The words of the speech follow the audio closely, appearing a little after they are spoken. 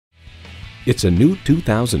It's a new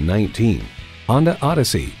 2019 Honda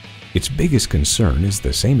Odyssey. Its biggest concern is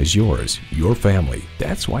the same as yours, your family.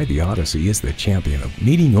 That's why the Odyssey is the champion of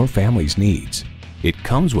meeting your family's needs. It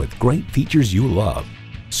comes with great features you love: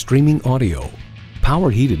 streaming audio, power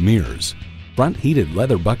heated mirrors, front heated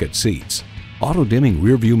leather bucket seats, auto dimming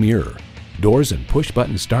rear view mirror, doors and push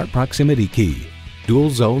button start proximity key, dual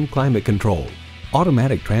zone climate control,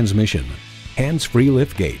 automatic transmission, hands-free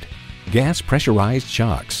liftgate, gas pressurized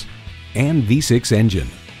shocks, and V6 engine.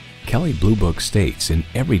 Kelley Blue Book states in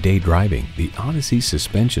everyday driving, the Odyssey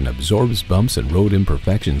suspension absorbs bumps and road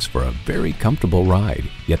imperfections for a very comfortable ride,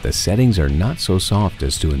 yet the settings are not so soft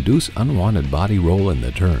as to induce unwanted body roll in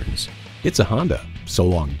the turns. It's a Honda, so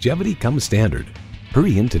longevity comes standard.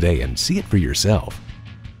 Hurry in today and see it for yourself.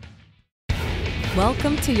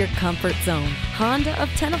 Welcome to your comfort zone. Honda of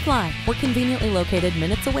Tenafly. We're conveniently located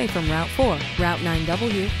minutes away from Route 4, Route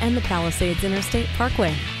 9W, and the Palisades Interstate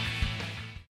Parkway.